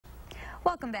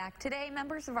Welcome back. Today,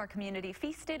 members of our community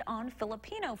feasted on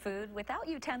Filipino food without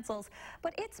utensils,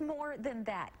 but it's more than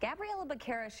that. Gabriela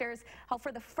Becerra shares how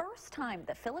for the first time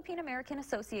the Philippine-American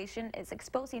Association is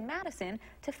exposing Madison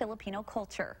to Filipino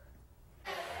culture.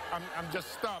 I'm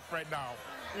just stuffed right now.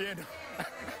 You know?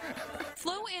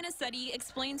 Flo Anicetti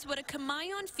explains what a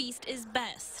Kamayan feast is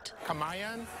best.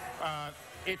 Kamayan,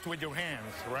 eat with your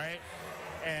hands, right?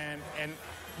 And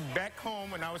back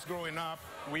home when I was growing up,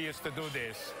 we used to do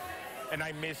this. And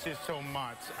I miss it so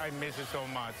much. I miss it so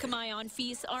much. Kamayan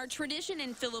feasts are tradition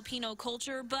in Filipino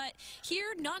culture, but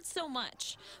here not so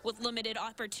much. With limited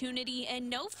opportunity and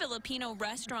no Filipino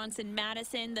restaurants in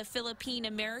Madison, the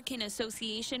Philippine-American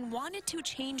Association wanted to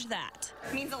change that.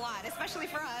 It means a lot, especially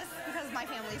for us, because my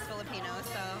family's Filipino.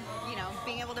 So, you know,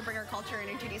 being able to bring our culture and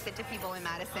introduce it to people in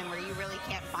Madison where you really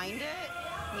can't find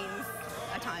it means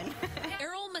a ton.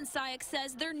 Sayak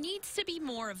says there needs to be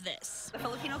more of this. The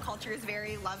Filipino culture is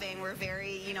very loving. We're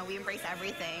very, we embrace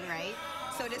everything, right?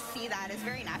 So to see that is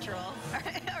very natural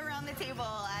around the table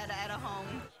at a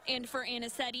home. And for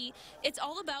Anicetti, it's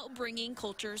all about bringing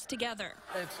cultures together.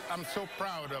 I'm so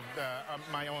proud of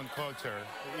my own culture,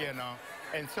 you know,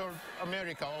 and so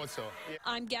America also.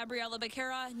 I'm Gabriela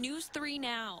Becerra, News 3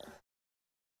 Now.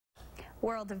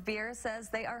 World of Beer says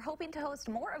they are hoping to host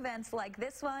more events like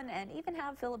this one and even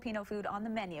have Filipino food on the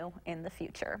menu in the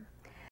future.